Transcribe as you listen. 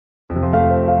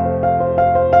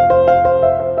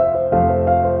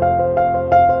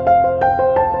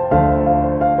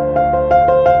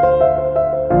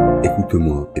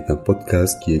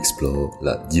podcast qui explore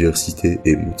la diversité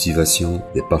et motivation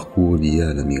des parcours liés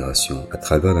à la migration à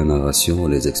travers la narration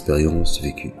et les expériences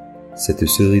vécues. Cette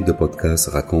série de podcasts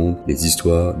raconte les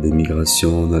histoires des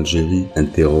migrations en Algérie,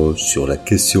 interroge sur la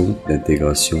question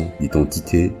d'intégration,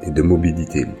 d'identité et de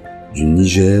mobilité. Du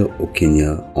Niger au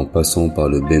Kenya, en passant par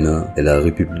le Bénin et la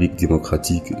République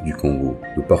démocratique du Congo.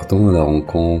 Nous partons à la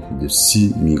rencontre de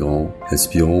 6 migrants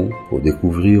inspirants pour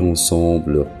découvrir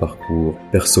ensemble leur parcours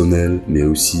personnel mais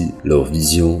aussi leur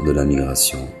vision de la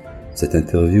migration. Cette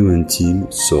interview intime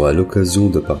sera l'occasion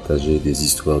de partager des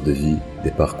histoires de vie,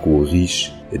 des parcours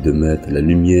riches et de mettre la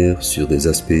lumière sur des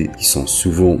aspects qui sont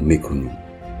souvent méconnus.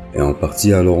 Et en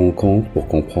partie à leur rencontre pour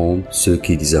comprendre ce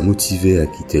qui les a motivés à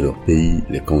quitter leur pays,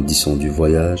 les conditions du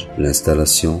voyage,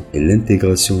 l'installation et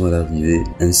l'intégration à l'arrivée,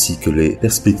 ainsi que les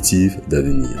perspectives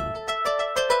d'avenir.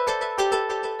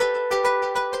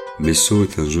 MESSO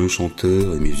est un jeune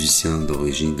chanteur et musicien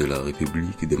d'origine de la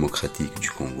République démocratique du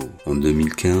Congo. En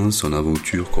 2015, son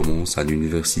aventure commence à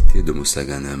l'université de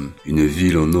Mosaganem, une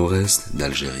ville au nord-est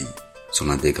d'Algérie. Son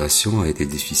intégration a été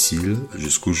difficile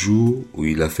jusqu'au jour où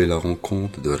il a fait la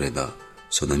rencontre de Reda,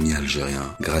 son ami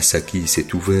algérien, grâce à qui il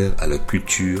s'est ouvert à la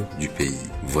culture du pays.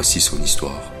 Voici son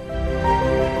histoire.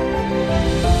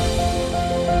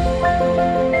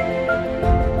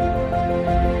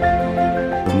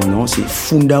 Mon nom c'est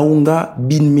Fundaunga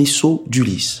bin MESSO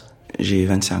d'Ulysse. J'ai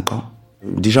 25 ans.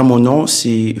 Déjà mon nom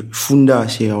c'est Funda,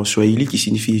 c'est en swahili qui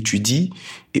signifie étudie,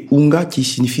 et Unga qui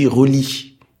signifie relie.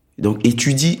 Donc,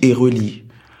 étudie et relie.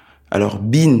 Alors,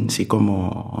 bin, c'est comme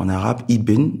en arabe,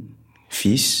 Ibn,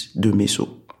 fils de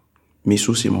MESSO.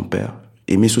 MESSO, c'est mon père.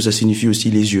 Et MESSO, ça signifie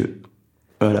aussi les yeux.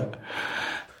 Voilà.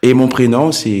 Et mon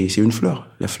prénom, c'est une fleur,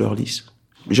 la fleur lys.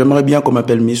 J'aimerais bien qu'on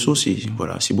m'appelle MESSO, c'est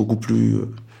beaucoup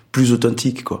plus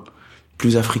authentique, quoi.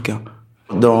 Plus africain.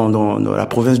 Dans la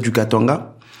province du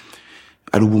Katanga,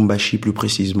 à Lubumbashi plus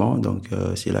précisément. Donc,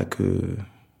 c'est là que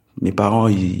mes parents,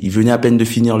 ils venaient à peine de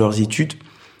finir leurs études.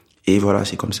 Et voilà,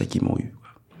 c'est comme ça qu'ils m'ont eu.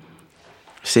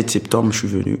 7 septembre, je suis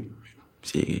venu.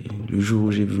 C'est le jour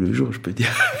où j'ai vu le jour, je peux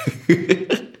dire.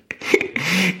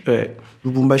 Ouais.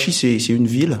 Lubumbashi, c'est une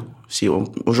ville.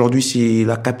 Aujourd'hui, c'est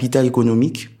la capitale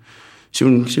économique. C'est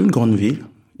une grande ville.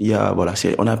 Il y a,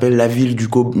 on appelle la ville du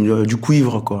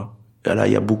cuivre, quoi. Là,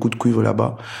 il y a beaucoup de cuivre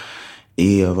là-bas.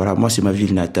 Et moi, c'est ma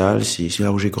ville natale. C'est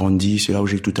là où j'ai grandi, c'est là où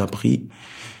j'ai tout appris.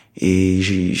 Et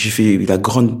j'ai fait la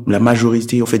grande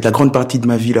partie de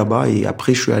ma vie là-bas, et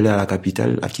après je suis allé à la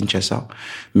capitale, à Kinshasa.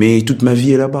 Mais toute ma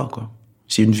vie est là-bas, quoi.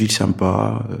 C'est une ville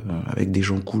sympa, avec des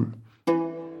gens cool.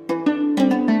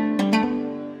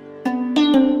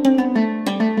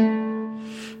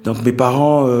 Donc mes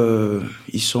parents,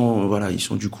 ils sont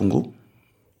du Congo.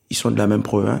 Ils sont de la même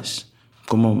province.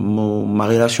 Ma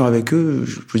relation avec eux,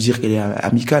 je peux dire qu'elle est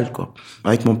amicale, quoi.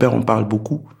 Avec mon père, on parle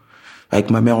beaucoup. Avec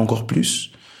ma mère, encore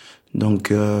plus.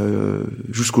 Donc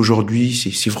jusqu'aujourd'hui,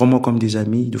 c'est vraiment comme des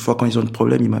amis. Des fois, quand ils ont des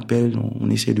problèmes, ils m'appellent. On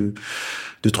essaie de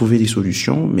trouver des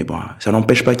solutions. Mais bon, ça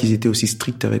n'empêche pas qu'ils étaient aussi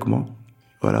stricts avec moi.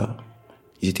 Voilà,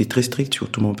 ils étaient très stricts,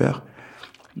 surtout mon père.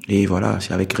 Et voilà,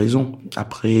 c'est avec raison.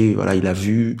 Après, il a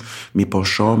vu mes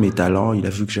penchants, mes talents. Il a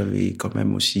vu que j'avais quand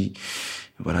même aussi,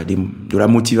 de la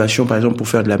motivation, par exemple, pour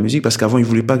faire de la musique. Parce qu'avant, il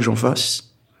voulait pas que j'en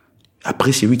fasse.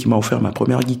 Après, c'est lui qui m'a offert ma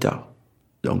première guitare.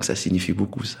 Donc ça signifie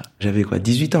beaucoup, ça. J'avais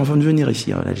 18 ans avant de venir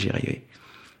ici en Algérie.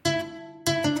 Oui.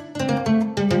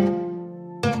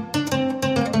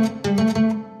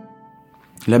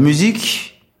 La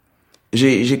musique,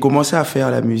 j'ai commencé à faire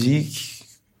la musique.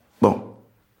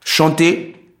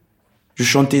 Chanter, je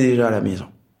chantais déjà à la maison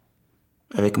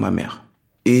avec ma mère.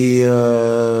 Et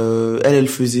elle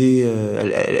faisait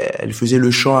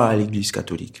le chant à l'église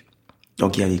catholique.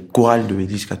 Donc il y a les chorales de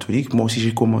l'église catholique. Moi aussi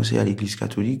j'ai commencé à l'église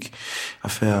catholique à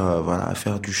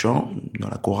faire du chant dans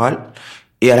la chorale.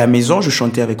 Et à la maison, je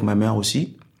chantais avec ma mère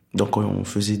aussi. Donc on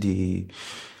faisait des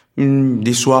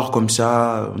soirs comme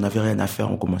ça, on n'avait rien à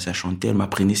faire, on commençait à chanter, elle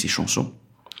m'apprenait ses chansons.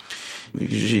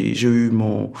 J'ai eu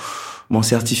mon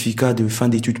certificat de fin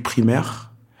d'études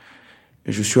primaires.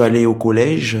 Je suis allé au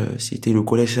collège, c'était le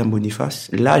collège Saint-Boniface.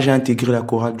 Là, j'ai intégré la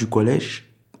chorale du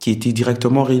collège qui était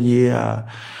directement reliée à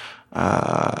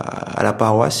la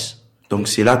paroisse. Donc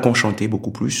c'est là qu'on chantait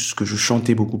beaucoup plus, que je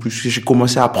chantais beaucoup plus. J'ai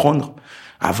commencé à apprendre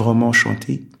à vraiment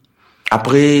chanter.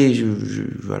 Après,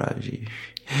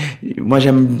 moi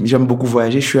j'aime beaucoup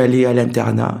voyager. Je suis allé à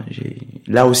l'internat.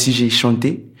 Là aussi j'ai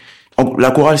chanté.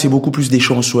 La chorale c'est beaucoup plus des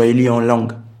chants en swahili en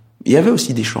langue. Il y avait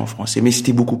aussi des chants en français, mais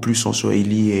c'était beaucoup plus en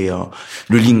swahili et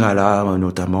le lingala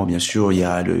notamment, bien sûr. Il y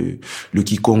a le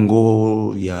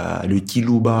kikongo, il y a le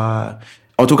kiluba.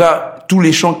 En tout cas, tous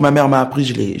les chants que ma mère m'a appris,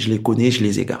 je les connais, je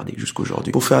les ai gardés jusqu'à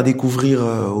aujourd'hui. Pour faire découvrir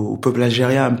au peuple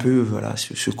algérien un peu, voilà,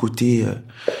 ce côté,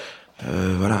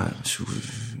 voilà,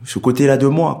 ce côté-là de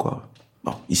moi, quoi.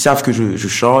 Bon, ils savent que je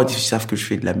chante, ils savent que je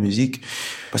fais de la musique,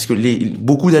 parce que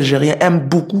beaucoup d'Algériens aiment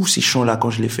beaucoup ces chants-là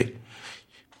quand je les fais.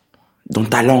 Dans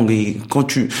ta langue, et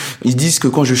ils disent que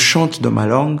quand je chante dans ma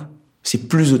langue, c'est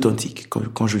plus authentique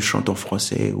quand je chante en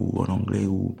français ou en anglais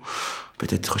ou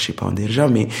peut-être, je sais pas, en déjà,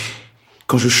 mais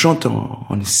quand je chante en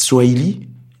swahili,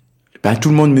 ben tout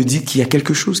le monde me dit qu'il y a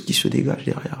quelque chose qui se dégage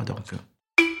derrière.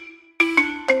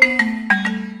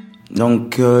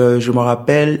 Donc je me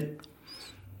rappelle,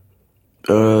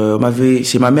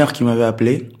 c'est ma mère qui m'avait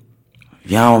appelé.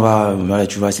 Viens, voilà,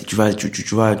 tu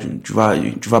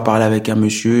vas parler avec un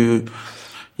monsieur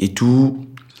et tout.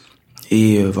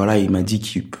 Et voilà, il m'a dit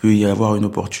qu'il peut y avoir une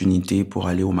opportunité pour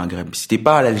aller au Maghreb. C'était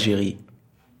pas à l'Algérie.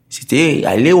 C'était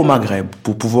aller au Maghreb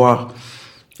pour pouvoir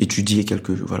étudier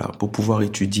pour pouvoir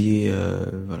étudier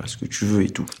voilà ce que tu veux et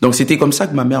tout. Donc c'était comme ça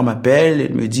que ma mère m'appelle,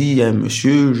 elle me dit il y a un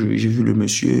monsieur, j'ai vu le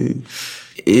monsieur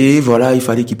et voilà, il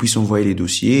fallait qu'il puisse envoyer les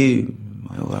dossiers.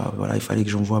 Voilà, il fallait que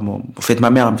j'envoie en fait ma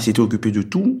mère s'était occupée de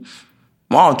tout.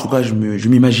 Moi en tout cas, je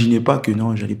m'imaginais pas que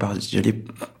non, j'allais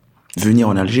venir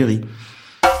en Algérie.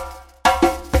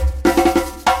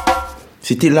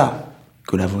 C'était là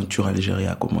que l'aventure Algérie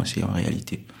a commencé en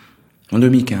réalité. En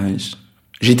 2015,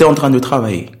 j'étais en train de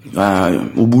travailler.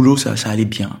 Au boulot, ça allait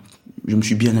bien. Je me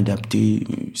suis bien adapté.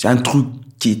 C'est un truc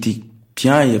qui était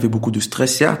bien. Il y avait beaucoup de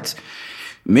stress, certes.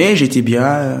 Mais j'étais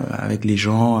bien avec les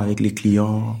gens, avec les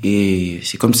clients. Et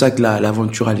c'est comme ça que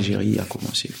l'aventure Algérie a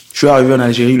commencé. Je suis arrivé en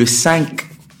Algérie le 5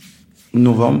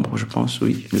 novembre, je pense,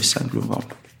 oui. Le 5 novembre.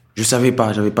 Je savais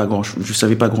pas grand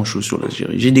chose sur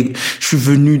l'Algérie. Je suis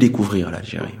venu découvrir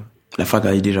l'Algérie. La fac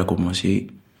avait déjà commencé.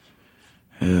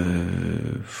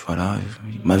 Voilà,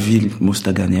 ma ville,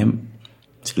 Mostaganem.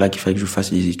 C'est là qu'il fallait que je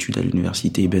fasse les études à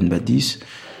l'université Ibn Badis.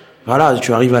 Voilà,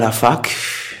 tu arrives à la fac,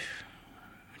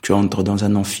 tu entres dans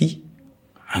un amphi,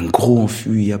 un gros amphi,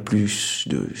 il y a plus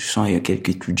de 100 et quelques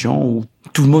étudiants où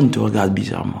tout le monde te regarde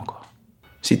bizarrement, quoi.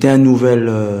 C'était un nouvel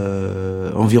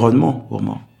environnement pour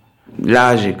moi.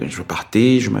 Là, je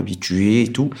partais, je m'habituais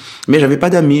et tout, mais j'avais pas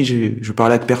d'amis, je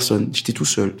parlais avec personne, j'étais tout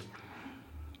seul.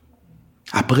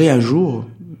 Après, un jour,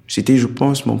 c'était, je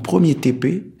pense, mon premier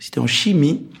TP, c'était en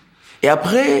chimie. Et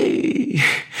après,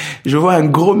 je vois un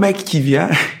gros mec qui vient.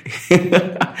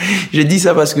 Je dis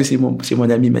ça parce que c'est mon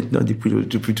ami maintenant,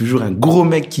 depuis toujours, un gros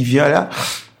mec qui vient là,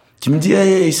 qui me dit,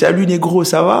 hey, salut négro,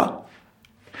 ça va?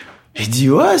 J'ai dit,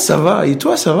 ouais, ça va. Et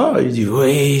toi, ça va? Il dit,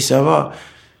 oui, ça va.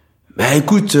 Ben,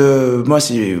 écoute, moi,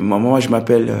 je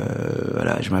m'appelle,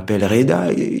 je m'appelle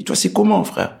Reda. Et toi, c'est comment,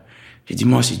 frère? J'ai dit,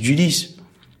 moi, c'est Dulis.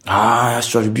 Ah,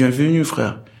 sois le bienvenu,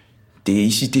 frère. T'es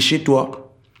chez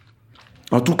toi.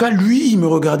 En tout cas, lui, il me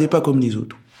regardait pas comme les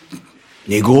autres.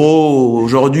 Négro,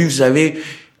 aujourd'hui, vous savez,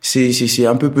 c'est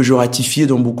un peu péjoratif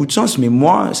dans beaucoup de sens, mais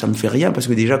moi, ça me fait rien, parce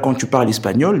que déjà, quand tu parles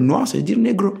espagnol, noir, ça veut dire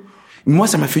négro. Moi,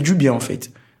 ça m'a fait du bien, en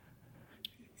fait.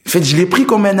 En fait, je l'ai pris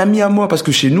comme un ami à moi, parce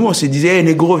que chez nous, on se disait, hey,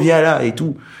 négro, viens là, et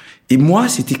tout. Et moi,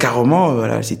 c'était carrément,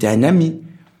 voilà, c'était un ami.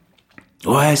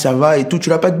 Ouais, ça va, et tout, tu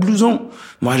n'as pas de blouson?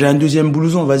 Moi, j'ai un deuxième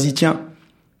blouson, vas-y, tiens.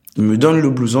 Il me donne le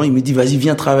blouson, il me dit, vas-y,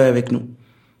 viens travailler avec nous.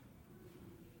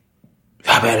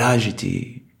 Ah ben là,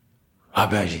 j'étais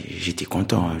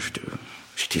content, hein.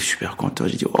 J'étais super content.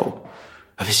 J'ai dit, wow.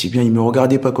 Ah ben c'est bien, il me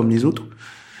regardait pas comme les autres.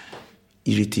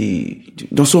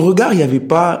 Dans son regard, il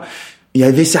y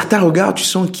avait certains regards, tu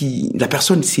sens la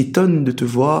personne s'étonne de te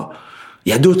voir. Il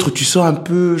y a d'autres, tu sens un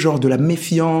peu, genre, de la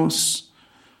méfiance.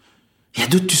 Il y a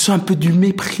d'autres, tu sens un peu du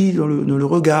mépris dans le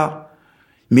regard.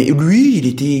 Mais lui, il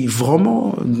était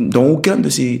vraiment dans aucun de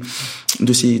ces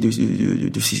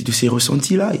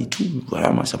ressentis-là et tout.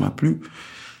 Voilà, moi, ça m'a plu.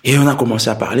 Et on a commencé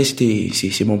à parler. C'était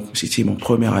mon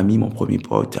premier ami, mon premier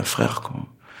pote, un frère, quoi.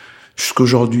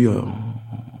 Jusqu'aujourd'hui,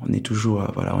 on est toujours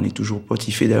potes.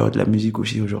 Il fait d'ailleurs de la musique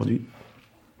aussi aujourd'hui.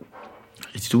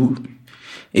 Et tout.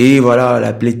 Et voilà, on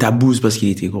l'appelait Tabouze parce qu'il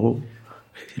était gros.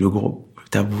 Le gros,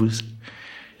 Tabouze.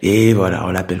 Et voilà,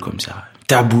 on l'appelle comme ça.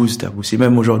 Tabouze. C'est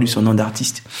même aujourd'hui son nom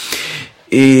d'artiste.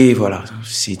 Et voilà,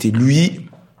 c'était lui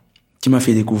qui m'a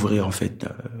fait découvrir, en fait,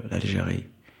 l'Algérie.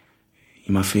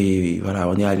 Il m'a fait, voilà,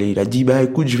 on est allé, il a dit, bah,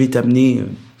 écoute, je vais t'amener,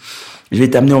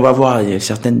 on va voir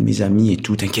certains de mes amis et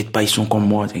tout, t'inquiète pas, ils sont comme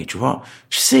moi, tu vois.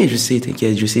 Je sais,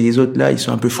 t'inquiète, je sais, les autres là, ils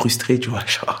sont un peu frustrés, tu vois,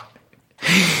 genre.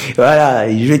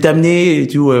 Voilà, je vais t'amener et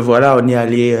tout, voilà, on est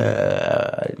allé,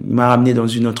 il m'a ramené dans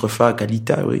une autre fac, à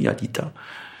l'ITA.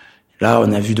 Là,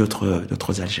 on a vu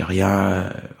d'autres Algériens,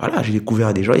 voilà, j'ai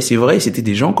découvert des gens, et c'est vrai, c'était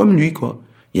des gens comme lui, quoi.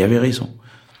 Il avait raison.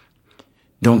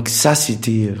 Donc ça,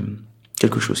 c'était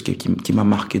quelque chose qui m'a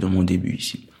marqué dans mon début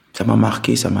ici. Ça m'a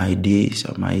marqué, ça m'a aidé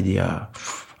à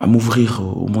m'ouvrir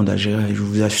au monde algérien. Et je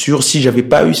vous assure, si j'avais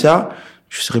pas eu ça,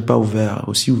 je serais pas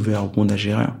aussi ouvert au monde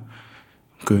algérien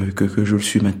que je le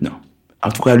suis maintenant. En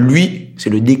tout cas, lui,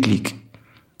 c'est le déclic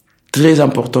très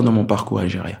important dans mon parcours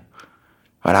algérien.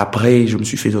 Voilà, après, je me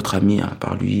suis fait d'autres amis,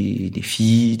 par lui, des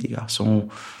filles, des garçons.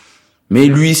 Mais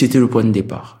lui, c'était le point de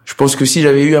départ. Je pense que si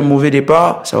j'avais eu un mauvais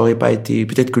départ, ça aurait pas été,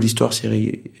 peut-être que l'histoire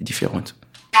serait différente.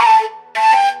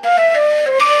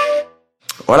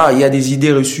 Voilà, il y a des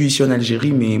idées reçues ici en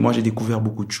Algérie, mais moi j'ai découvert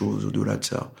beaucoup de choses au-delà de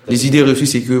ça. Les idées reçues,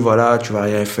 c'est que voilà, tu vas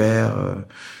rien faire.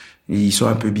 Ils sont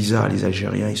un peu bizarres, les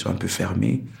Algériens, ils sont un peu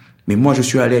fermés. Mais moi, je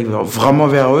suis allé vraiment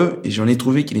vers eux et j'en ai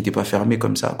trouvé qu'ils n'étaient pas fermés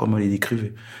comme ça, comme on les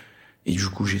décrivait. Et du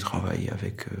coup, j'ai travaillé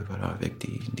avec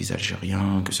des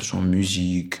Algériens, que ce soit en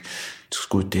musique,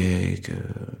 discothèque,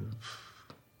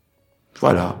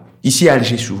 voilà. Ici à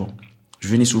Alger souvent. Je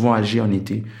venais souvent à Alger en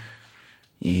été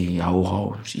et à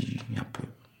Oran aussi un peu.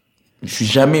 Je suis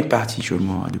jamais parti chez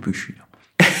moi depuis que je suis là.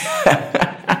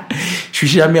 Je suis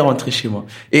jamais rentré chez moi.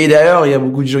 Et d'ailleurs, il y a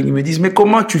beaucoup de gens qui me disent mais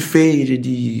comment tu fais? Et j'ai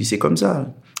dit c'est comme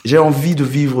ça. J'ai envie de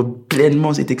vivre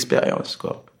pleinement cette expérience,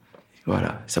 quoi.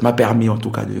 Voilà, ça m'a permis en tout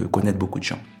cas de connaître beaucoup de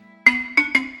gens.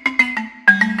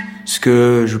 Ce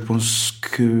que je pense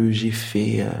que j'ai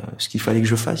fait, ce qu'il fallait que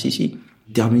je fasse ici,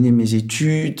 terminer mes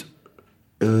études.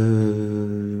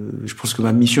 Je pense que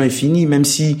ma mission est finie, même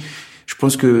si je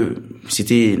pense que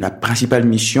c'était la principale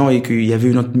mission et qu'il y avait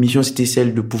une autre mission, c'était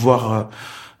celle de pouvoir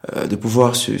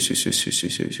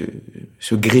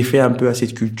se greffer un peu à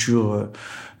cette culture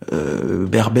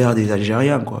berbère des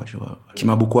Algériens, quoi, tu vois, qui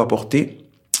m'a beaucoup apporté.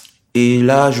 Et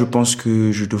là, je pense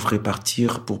que je devrais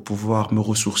partir pour pouvoir me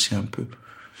ressourcer un peu.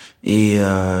 Et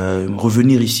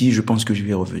revenir ici, je pense que je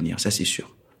vais revenir, ça c'est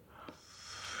sûr.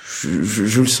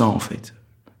 Je le sens en fait.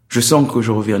 Je sens que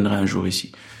je reviendrai un jour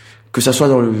ici. Que ça soit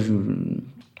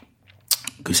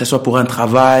pour un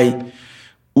travail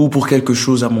ou pour quelque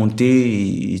chose à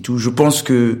monter et tout. Je pense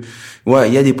que ouais,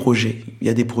 il y a des projets. Il y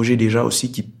a des projets déjà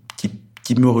aussi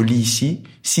qui me relient ici.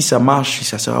 Si ça marche,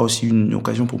 ça sera aussi une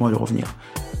occasion pour moi de revenir.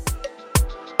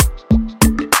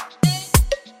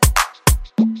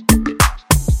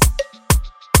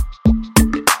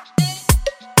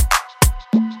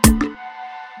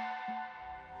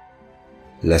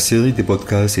 La série des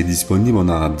podcasts est disponible en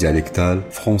arabe dialectal,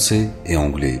 français et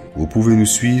anglais. Vous pouvez nous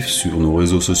suivre sur nos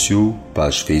réseaux sociaux,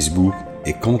 page Facebook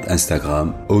et compte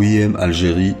Instagram OIM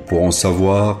Algérie pour en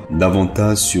savoir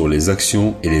davantage sur les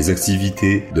actions et les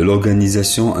activités de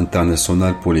l'Organisation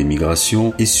internationale pour les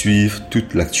migrations et suivre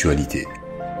toute l'actualité.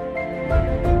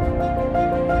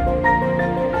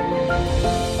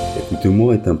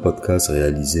 Écoute-Moi est un podcast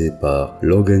réalisé par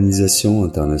l'Organisation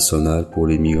internationale pour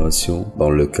les migrations dans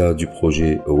le cadre du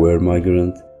projet Aware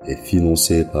Migrant et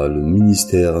financé par le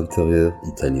ministère intérieur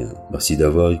italien. Merci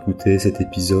d'avoir écouté cet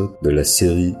épisode de la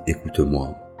série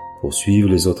Écoute-Moi. Pour suivre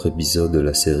les autres épisodes de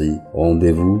la série,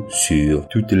 rendez-vous sur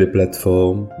toutes les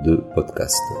plateformes de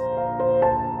podcast.